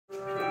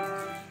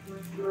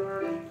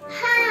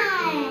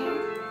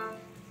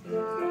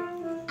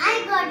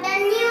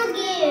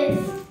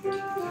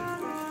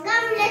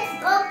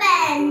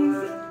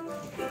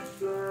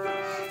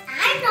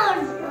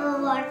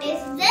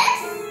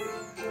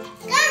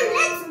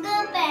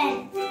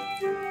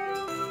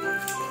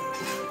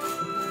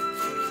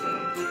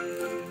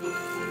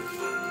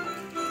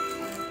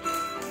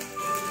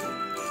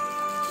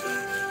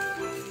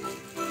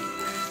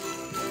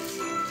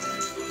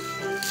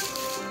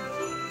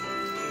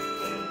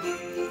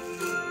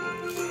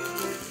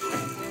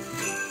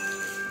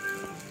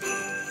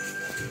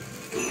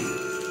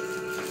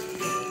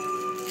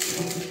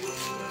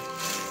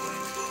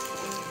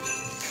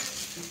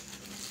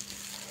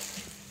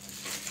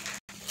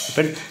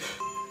Ready?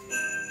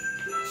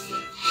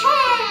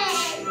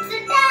 Hey, it's a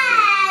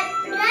tab,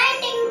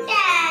 writing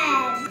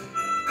tab.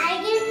 I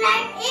can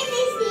write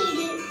ABCD.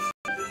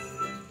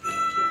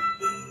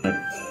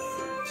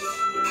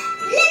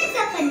 Let's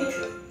open it.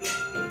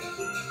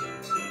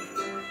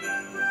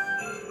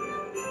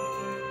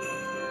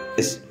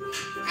 Yes.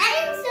 I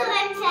am so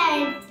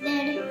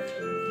excited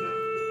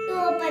to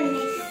open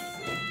it.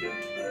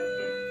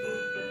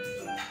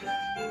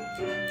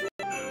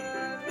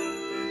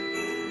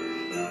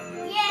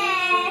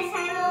 Yes,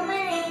 I'm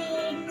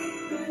opening.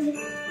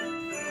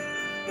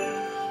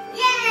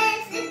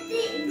 Yes, it's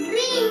the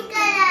green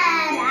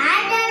color.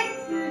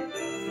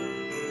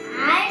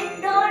 I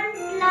don't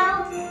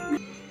love.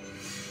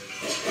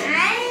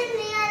 I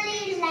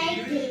really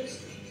like it.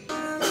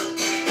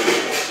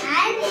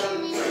 I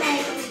really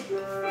like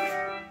it.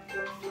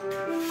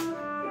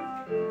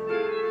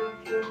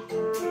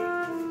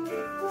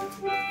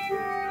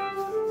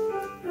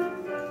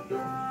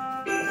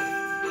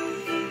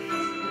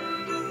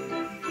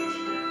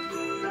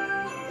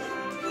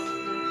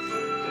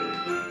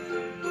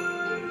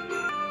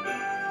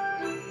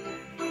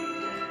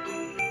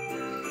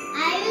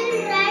 I will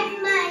write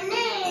my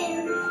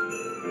name.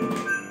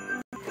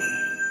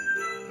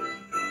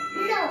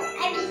 No,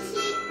 I will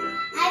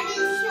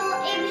show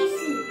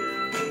ABC.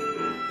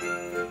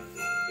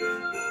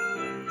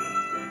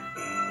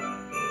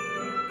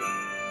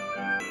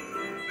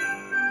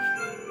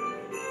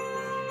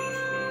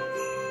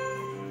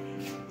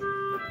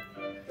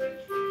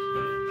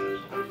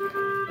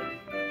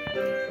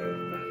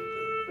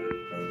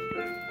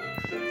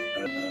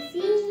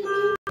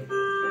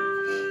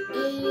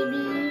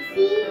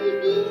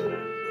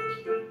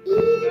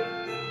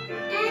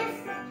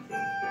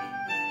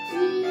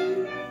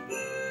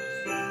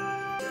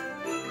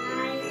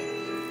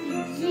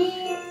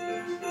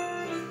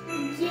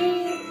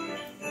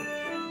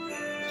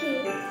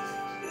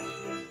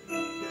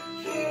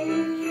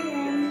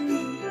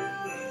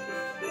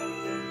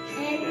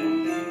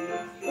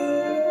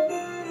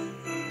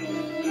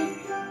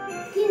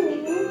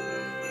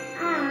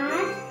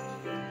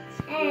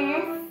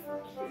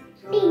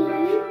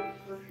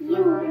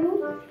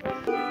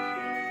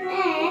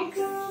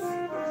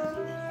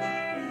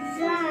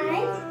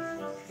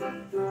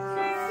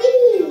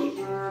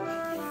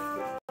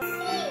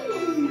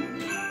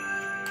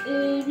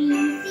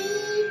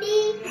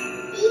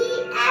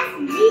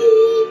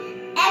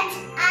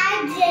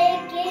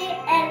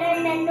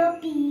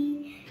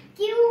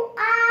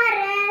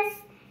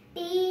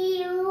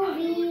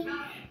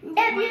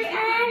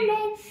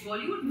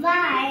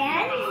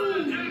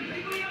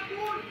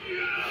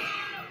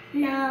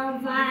 Now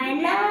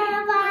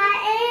why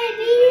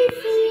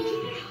ABC?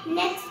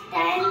 Next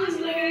time will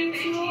you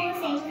sing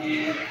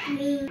with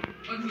me?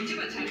 और मुझे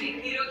बचाने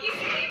hero की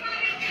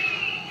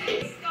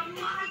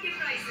कमाल के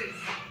prices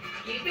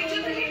ये picture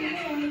देखना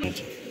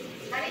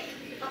अरे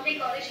अपने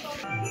कॉलेज को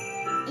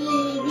A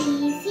B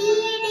C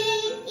D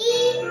E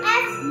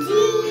F G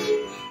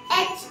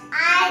H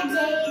I J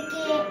K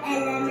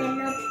L M N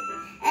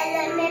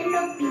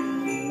O P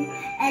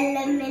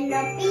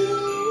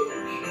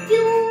Q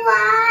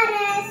R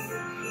S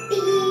T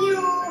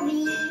U V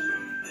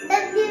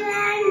W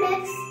and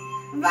X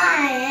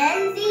Y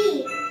and Z.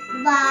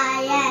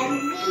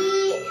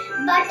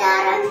 Butter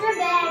on the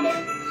bed.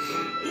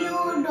 You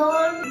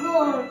don't go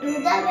to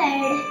the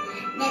bed.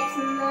 Next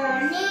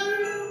morning,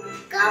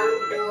 come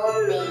to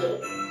me.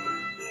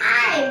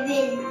 I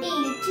will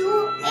teach